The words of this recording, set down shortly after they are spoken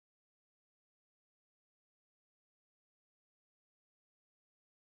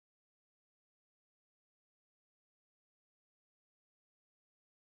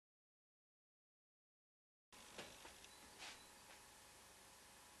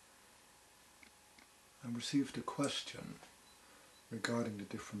I received a question regarding the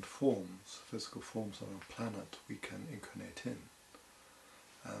different forms, physical forms on our planet we can incarnate in,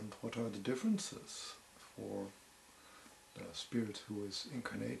 and what are the differences for the spirit who is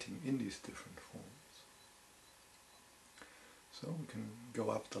incarnating in these different forms. So we can go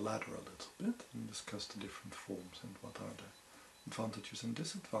up the ladder a little bit and discuss the different forms and what are the advantages and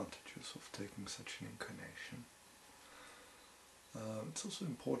disadvantages of taking such an incarnation. It's also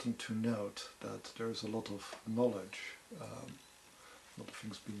important to note that there is a lot of knowledge, a lot of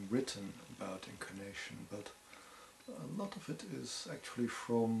things being written about incarnation, but a lot of it is actually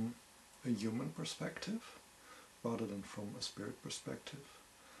from a human perspective rather than from a spirit perspective.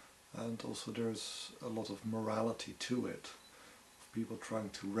 And also there's a lot of morality to it, of people trying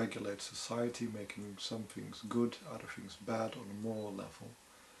to regulate society, making some things good, other things bad on a moral level,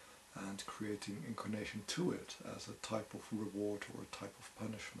 and creating incarnation to it as a type of reward or a type of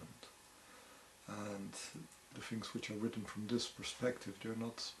punishment. And the things which are written from this perspective, they're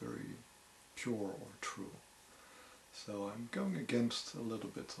not very pure or true. So I'm going against a little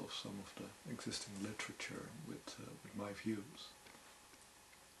bit of some of the existing literature with my views.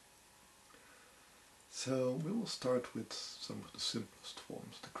 So we will start with some of the simplest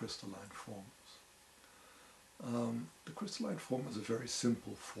forms, the crystalline forms. The crystalline form is a very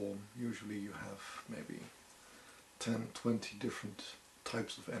simple form. Usually you have maybe 10, 20 different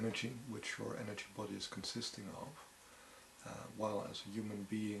types of energy which your energy body is consisting of, while as a human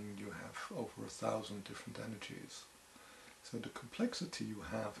being you have over 1,000 different energies. So the complexity you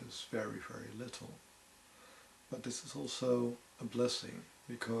have is very, very little. But this is also a blessing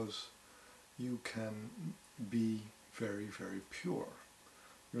because you can be very, very pure.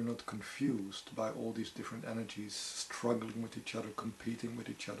 You're not confused by all these different energies struggling with each other, competing with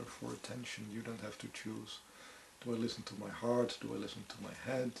each other for attention. You don't have to choose, do I listen to my heart, do I listen to my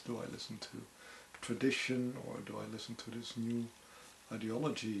head, do I listen to tradition, or do I listen to this new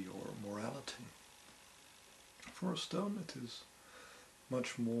ideology or morality? For a stone it is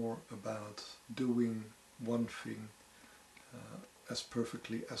much more about doing one thing as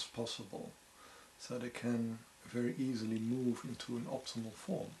perfectly as possible, so they can very easily move into an optimal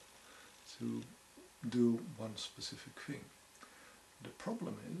form to do one specific thing. The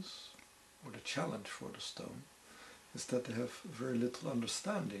problem is, or the challenge for the stone, is that they have very little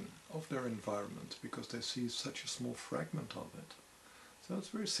understanding of their environment because they see such a small fragment of it. So it's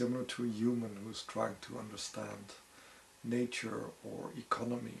very similar to a human who's trying to understand nature or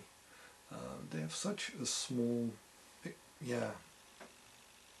economy. They have such a small, you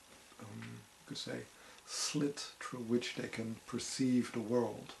could say, slit through which they can perceive the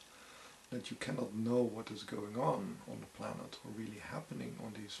world, that you cannot know what is going on the planet or really happening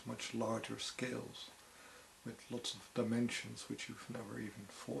on these much larger scales with lots of dimensions which you've never even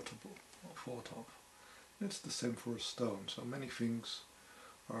thought of. And it's the same for a stone. So many things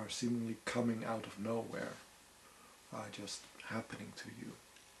are seemingly coming out of nowhere, are just happening to you.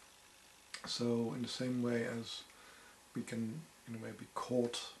 So in the same way as we can in a way be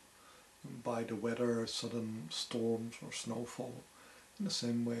caught by the weather, sudden storms or snowfall, in the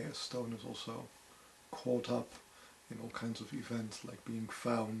same way a stone is also caught up in all kinds of events, like being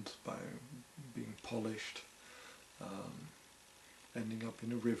found by being polished, ending up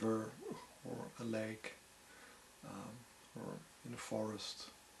in a river or a lake, or in a forest,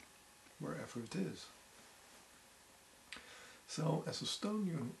 wherever it is. So as a stone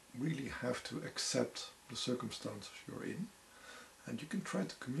you really have to accept the circumstances you're in, and you can try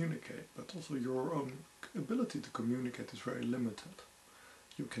to communicate, but also your own ability to communicate is very limited.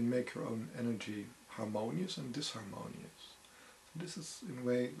 You can make your own energy harmonious and disharmonious. So this is in a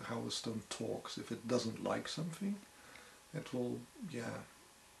way how a stone talks. If it doesn't like something, it will,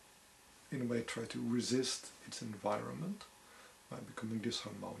 in a way try to resist its environment by becoming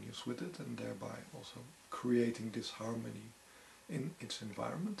disharmonious with it, and thereby also creating disharmony in its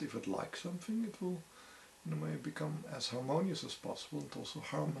environment. If it likes something, it will in a way become as harmonious as possible and also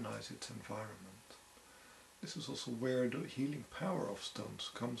harmonize its environment. This is also where the healing power of stones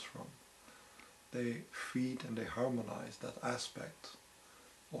comes from. They feed and they harmonize that aspect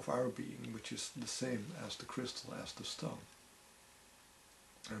of our being which is the same as the crystal, as the stone.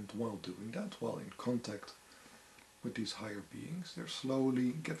 And while doing that, while in contact with these higher beings, they're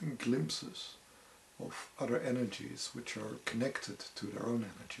slowly getting glimpses of other energies which are connected to their own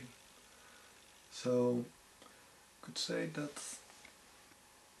energy. So you could say that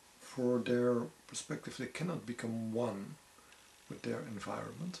for their perspective they cannot become one with their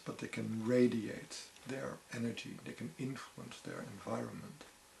environment, but they can radiate their energy, they can influence their environment,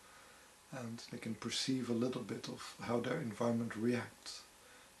 and they can perceive a little bit of how their environment reacts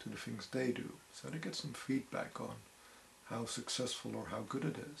to the things they do. So they get some feedback on how successful or how good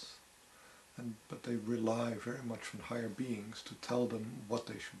it is. But they rely very much on higher beings to tell them what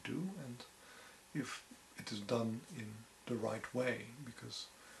they should do and if it is done in the right way, because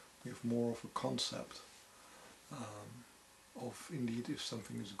we have more of a concept of indeed if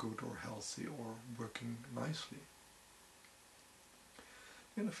something is good or healthy or working nicely.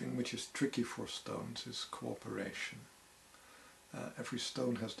 The other thing which is tricky for stones is cooperation. Every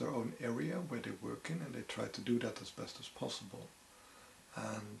stone has their own area where they work in, and they try to do that as best as possible.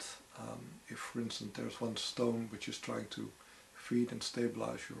 And if, for instance, there's one stone which is trying to feed and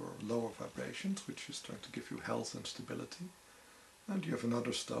stabilize your lower vibrations, which is trying to give you health and stability, and you have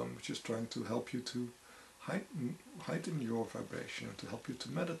another stone which is trying to help you to heighten your vibration and to help you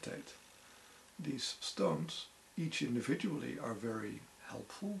to meditate. These stones, each individually, are very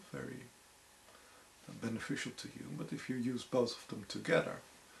helpful, very beneficial to you, but if you use both of them together,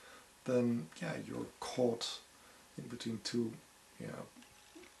 then yeah, you're caught in between two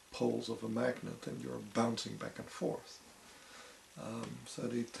poles of a magnet and you're bouncing back and forth. So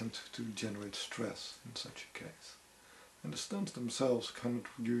they tend to generate stress in such a case. And the stones themselves cannot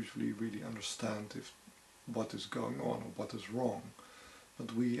usually really understand what is going on or what is wrong,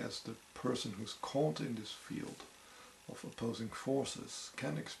 but we as the person who's caught in this field of opposing forces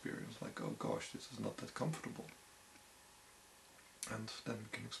can experience like, oh gosh, this is not that comfortable. And then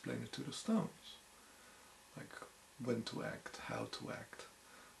we can explain it to the stones, like when to act, how to act,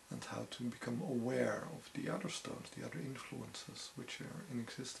 and how to become aware of the other stones, the other influences which are in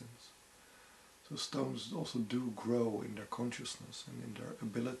existence. So stones also do grow in their consciousness and in their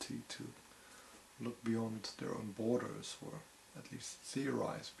ability to look beyond their own borders, or at least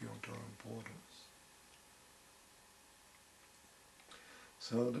theorize beyond their own borders.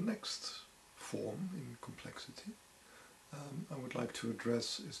 So the next form in complexity I would like to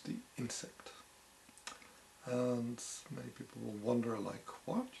address is the insect. And many people will wonder, like,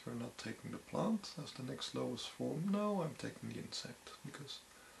 what? You're not taking the plant as the next lowest form? No, I'm taking the insect, because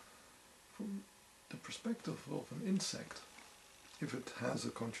from the perspective of an insect, if it has a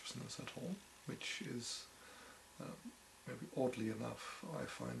consciousness at all, which is maybe oddly enough, I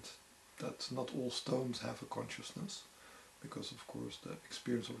find that not all stones have a consciousness, because of course the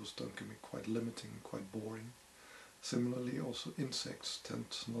experience of a stone can be quite limiting, quite boring. Similarly, also insects tend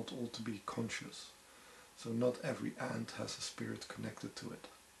not all to be conscious. So not every ant has a spirit connected to it.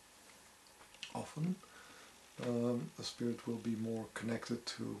 Often a spirit will be more connected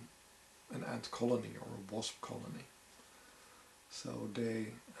to an ant colony or a wasp colony. So the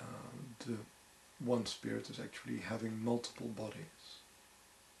one spirit is actually having multiple bodies.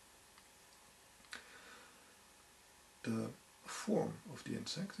 The form of the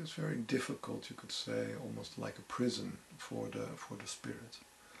insect is very difficult, you could say, almost like a prison for the spirit,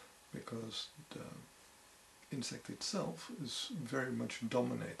 because the insect itself is very much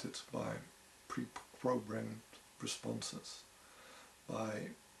dominated by pre-programmed responses, by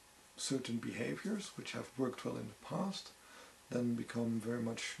certain behaviors which have worked well in the past, then become very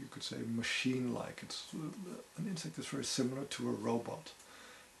much, you could say, machine-like. An insect is very similar to a robot.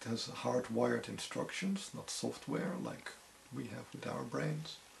 It has hardwired instructions, not software like we have with our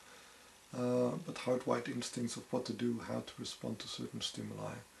brains, but hardwired instincts of what to do, how to respond to certain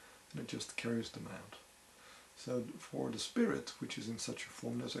stimuli, and it just carries them out. So for the spirit, which is in such a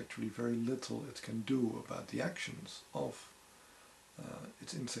form, there's actually very little it can do about the actions of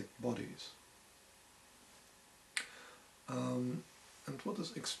its insect bodies. And what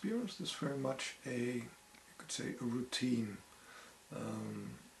is experienced is very much you could say, a routine,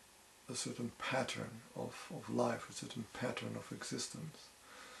 a certain pattern of life, a certain pattern of existence.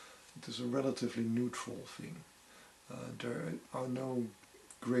 It is a relatively neutral thing. There are no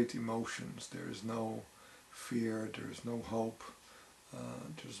great emotions, there is no fear, there is no hope.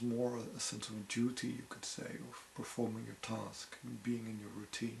 There's more a sense of duty, you could say, of performing your task, being in your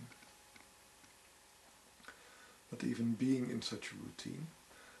routine. But even being in such a routine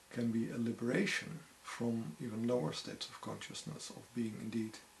can be a liberation from even lower states of consciousness, of being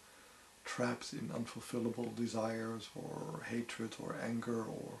indeed trapped in unfulfillable desires or hatred or anger,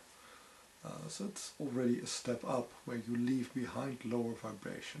 or so it's already a step up where you leave behind lower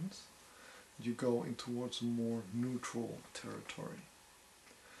vibrations. You go in towards a more neutral territory.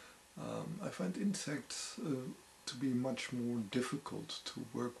 I find insects to be much more difficult to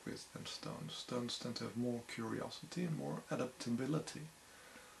work with than stones. Stones tend to have more curiosity and more adaptability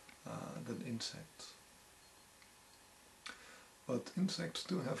than insects. But insects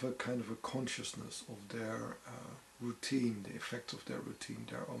do have a kind of a consciousness of their routine, the effects of their routine,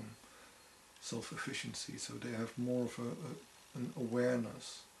 their own self-efficiency. So they have more of an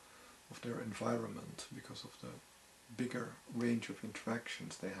awareness of their environment, because of the bigger range of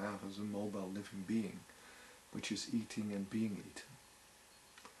interactions they have as a mobile living being, which is eating and being eaten.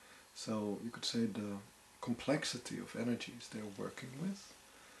 So you could say the complexity of energies they're working with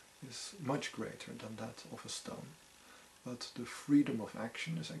is much greater than that of a stone, but the freedom of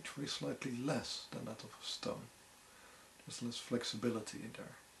action is actually slightly less than that of a stone. There's less flexibility in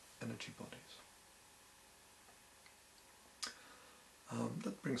their energy bodies.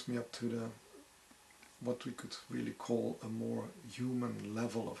 That brings me up to the what we could really call a more human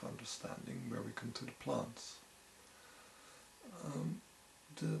level of understanding, where we come to the plants.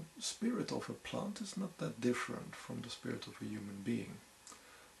 The spirit of a plant is not that different from the spirit of a human being.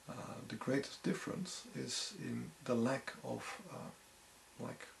 The greatest difference is in the lack of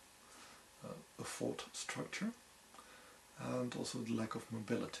a thought structure, and also the lack of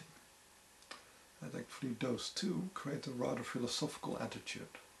mobility. And actually those two create a rather philosophical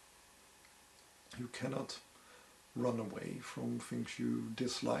attitude. You cannot run away from things you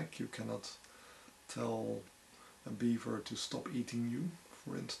dislike. You cannot tell a beaver to stop eating you,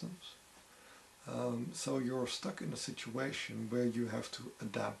 for instance. So you're stuck in a situation where you have to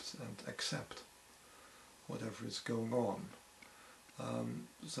adapt and accept whatever is going on.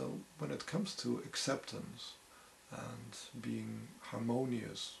 So when it comes to acceptance and being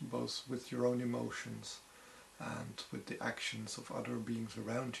harmonious, both with your own emotions and with the actions of other beings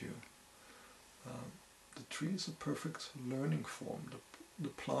around you, the tree is a perfect learning form. The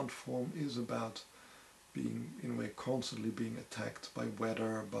plant form is about being, in a way, constantly being attacked by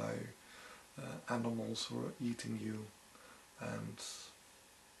weather, by animals who are eating you, and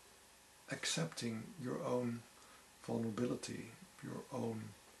accepting your own vulnerability, your own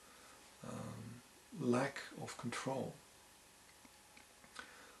lack of control.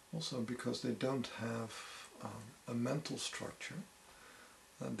 Also because they don't have a mental structure,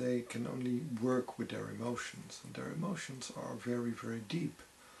 they can only work with their emotions, and their emotions are very, very deep.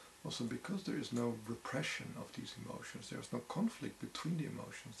 Also because there is no repression of these emotions, there is no conflict between the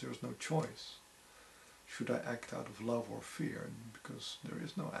emotions, there is no choice. Should I act out of love or fear? Because there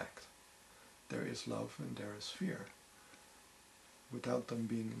is no act. There is love and there is fear, without them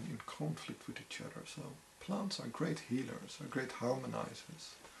being in conflict with each other. So plants are great healers, are great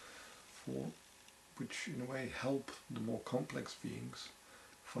harmonizers, which in a way help the more complex beings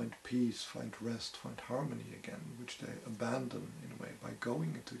find peace, find rest, find harmony again, which they abandon in a way by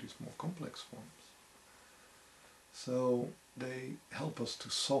going into these more complex forms. So they help us to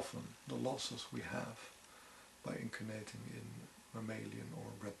soften the losses we have by incarnating in mammalian or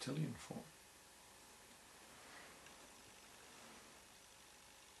reptilian form.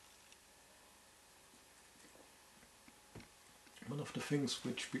 One of the things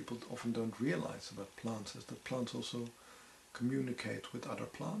which people often don't realize about plants is that plants also communicate with other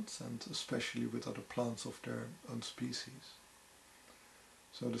plants, and especially with other plants of their own species.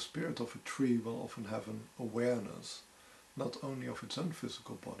 So the spirit of a tree will often have an awareness not only of its own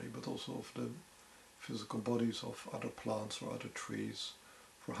physical body, but also of the physical bodies of other plants or other trees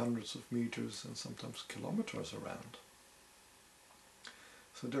for hundreds of meters and sometimes kilometers around.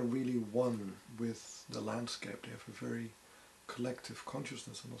 So they're really one with the landscape. They have a very collective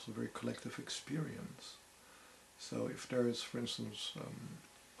consciousness and also very collective experience. So if there is, for instance,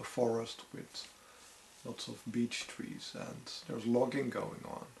 a forest with lots of beech trees and there's logging going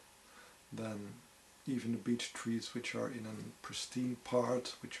on, then even the beech trees which are in a pristine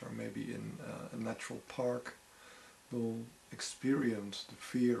part, which are maybe in a natural park, will experience the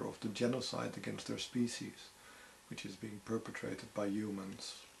fear of the genocide against their species, which is being perpetrated by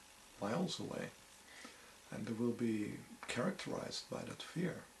humans miles away. And they will be characterized by that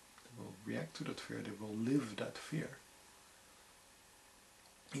fear. They will react to that fear, they will live that fear,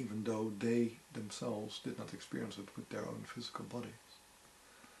 even though they themselves did not experience it with their own physical bodies.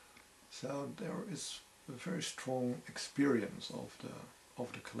 So there is a very strong experience of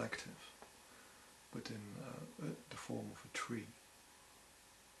the collective within the form of a tree.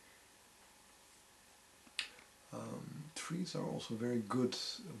 Trees are also very good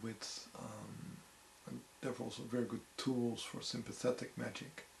with, and therefore also very good tools for sympathetic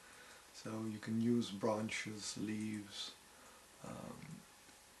magic. So you can use branches, leaves,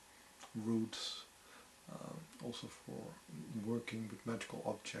 roots, also for working with magical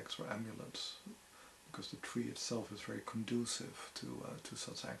objects or amulets, because the tree itself is very conducive to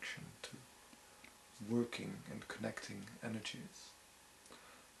such action, to working and connecting energies.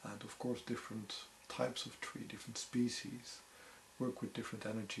 And of course different types of tree, different species, work with different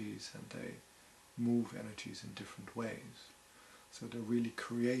energies, and they move energies in different ways. So they're really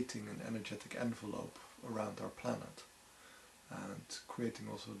creating an energetic envelope around our planet. and creating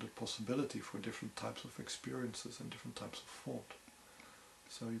also the possibility for different types of experiences and different types of thought.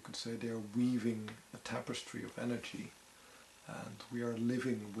 So you could say they are weaving a tapestry of energy, and we are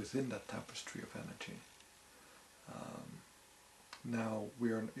living within that tapestry of energy. Now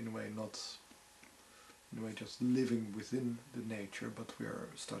we are in a way not just living within the nature, but we are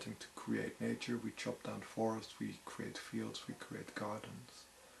starting to create nature. We chop down forests, we create fields, we create gardens.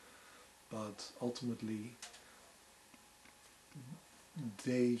 But ultimately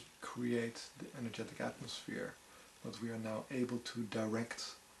they create the energetic atmosphere, but we are now able to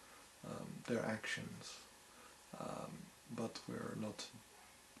direct their actions, but we're not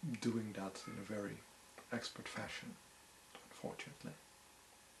doing that in a very expert fashion, unfortunately.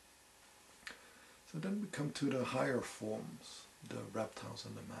 So then we come to the higher forms, the reptiles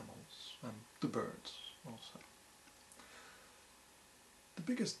and the mammals, and the birds also. The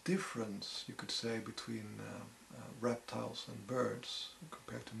biggest difference, you could say, between reptiles and birds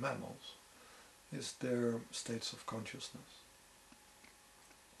compared to mammals is their states of consciousness.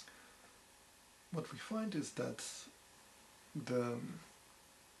 What we find is that the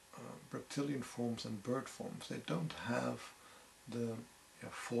reptilian forms and bird forms, they don't have the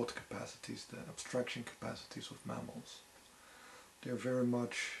thought capacities, the abstraction capacities of mammals. They're very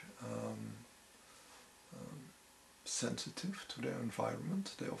much sensitive to their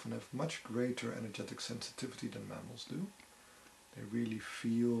environment. They often have much greater energetic sensitivity than mammals do. They really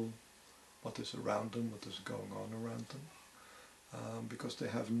feel what is around them, what is going on around them, because they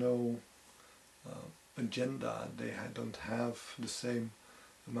have no agenda. They don't have the same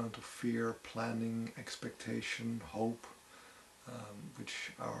amount of fear, planning, expectation, hope,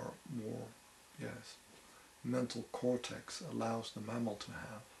 which our more mental cortex allows the mammal to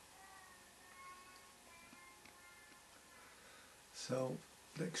have. So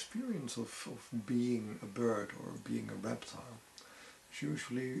the experience of being a bird or being a reptile is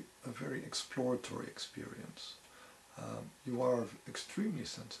usually a very exploratory experience. You are extremely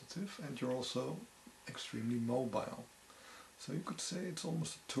sensitive and you're also extremely mobile. So you could say it's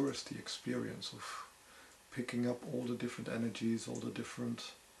almost a touristy experience of picking up all the different energies, all the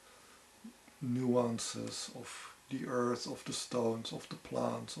different nuances of the earth, of the stones, of the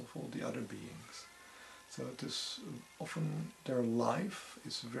plants, of all the other beings. So it is often their life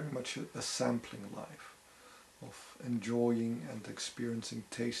is very much a sampling life of enjoying and experiencing,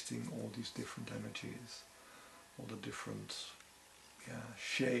 tasting all these different energies, all the different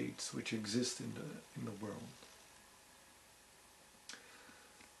shades which exist in the world.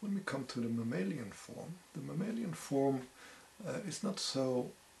 When we come to the mammalian form is not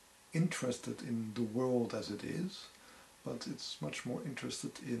so interested in the world as it is, but it's much more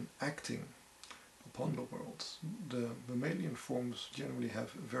interested in acting upon the world. The mammalian forms generally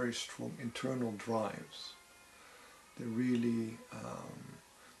have very strong internal drives. They're really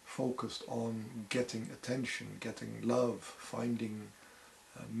focused on getting attention, getting love, finding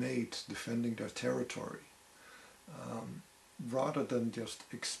a mate, defending their territory, rather than just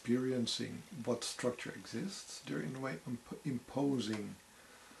experiencing what structure exists. They're in a way imposing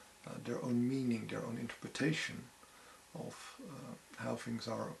their own meaning, their own interpretation of how things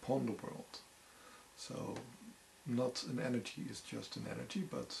are upon the world. So not an energy is just an energy,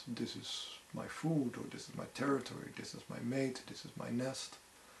 but this is my food, or this is my territory, this is my mate, this is my nest.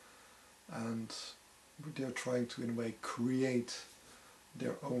 And they're trying to, in a way, create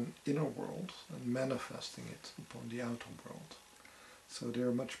their own inner world and manifesting it upon the outer world. So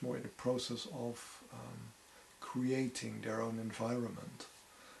they're much more in the process of creating their own environment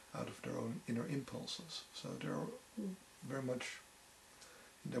out of their own inner impulses. So they're very much,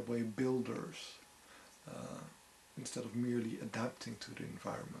 in their way, builders, instead of merely adapting to the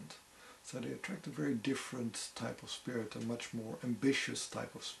environment. So they attract a very different type of spirit, a much more ambitious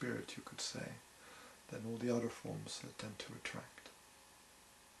type of spirit, you could say, than all the other forms tend to attract.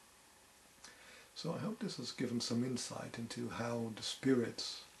 So I hope this has given some insight into how the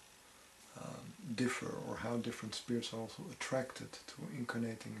spirits differ, or how different spirits are also attracted to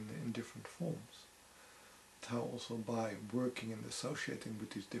incarnating in different forms. And how also by working and associating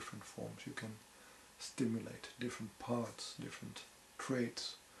with these different forms you can stimulate different parts, different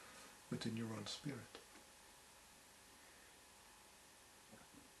traits within your own spirit.